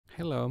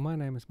Hello, my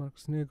name is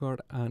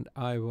Markus.nygard and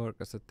I work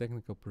as a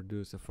technical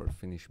producer for a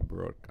Finnish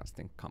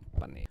broadcasting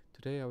company.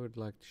 Today I would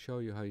like to show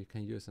you how you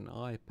can use an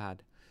iPad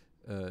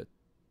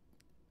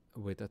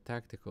with a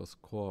tactical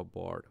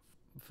scoreboard.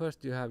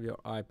 First you have your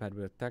iPad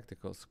with a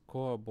tactical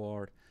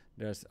scoreboard.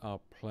 There's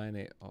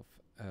plenty of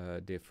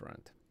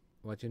different.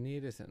 What you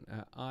need is an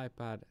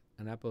iPad,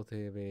 an Apple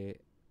TV,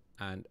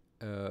 and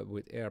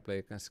with Airplay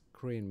you can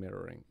screen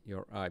mirroring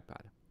your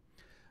iPad.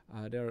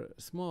 There are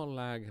small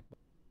lag.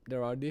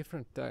 There are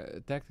different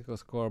tactical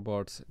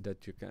scoreboards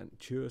that you can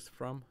choose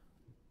from.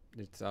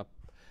 It's up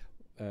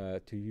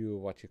to you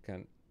what you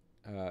can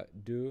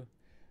do.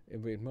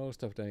 With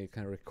most of them you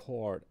can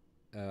record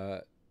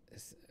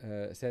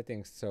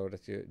settings so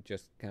that you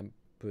just can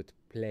put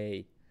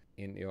play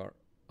in your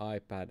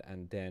iPad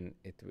and then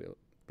it will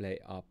play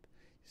up.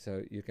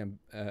 So you can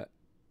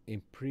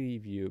in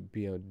preview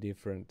build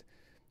different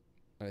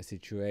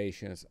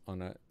situations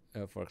on a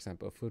for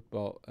example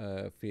football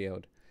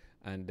field,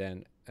 and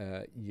then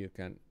you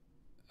can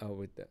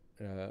with the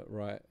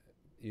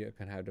you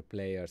can have the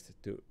players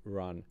to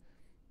run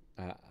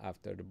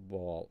after the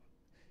ball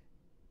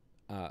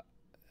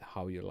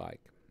how you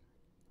like.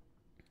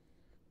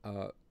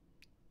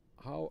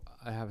 How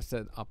I have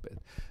set up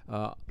it.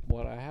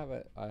 What I have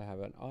an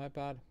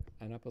iPad,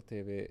 an Apple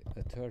TV,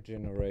 a third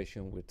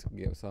generation which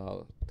gives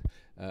out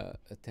a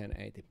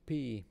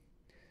 1080p,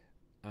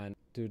 and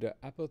to the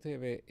Apple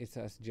TV it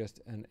has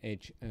just an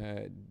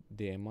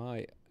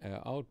HDMI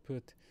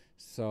output.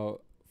 So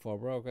for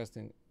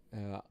broadcasting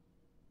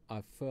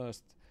I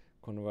first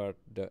convert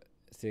the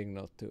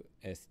signal to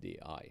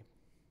SDI.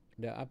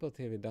 The Apple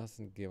TV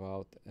doesn't give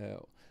out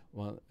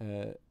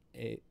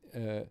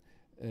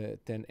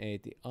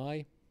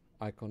 1080i.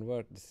 I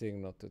convert the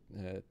signal to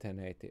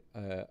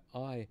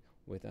 1080i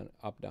with an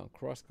up-down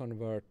cross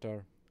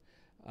converter.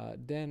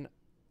 Then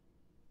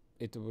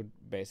it would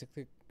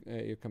basically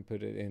you can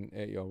put it in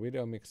your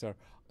video mixer.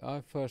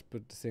 I first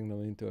put the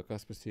signal into a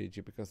Casper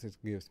CG because it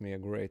gives me a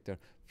greater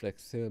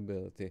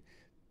flexibility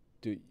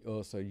to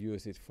also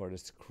use it for the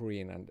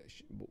screen and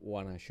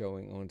when I'm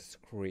showing on the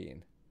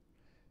screen,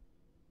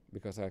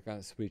 because I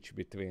can switch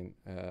between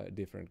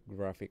different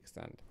graphics.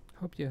 And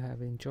hope you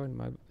have enjoyed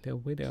my little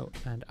video,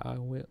 and I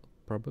will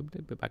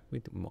probably be back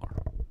with more.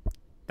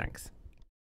 Thanks.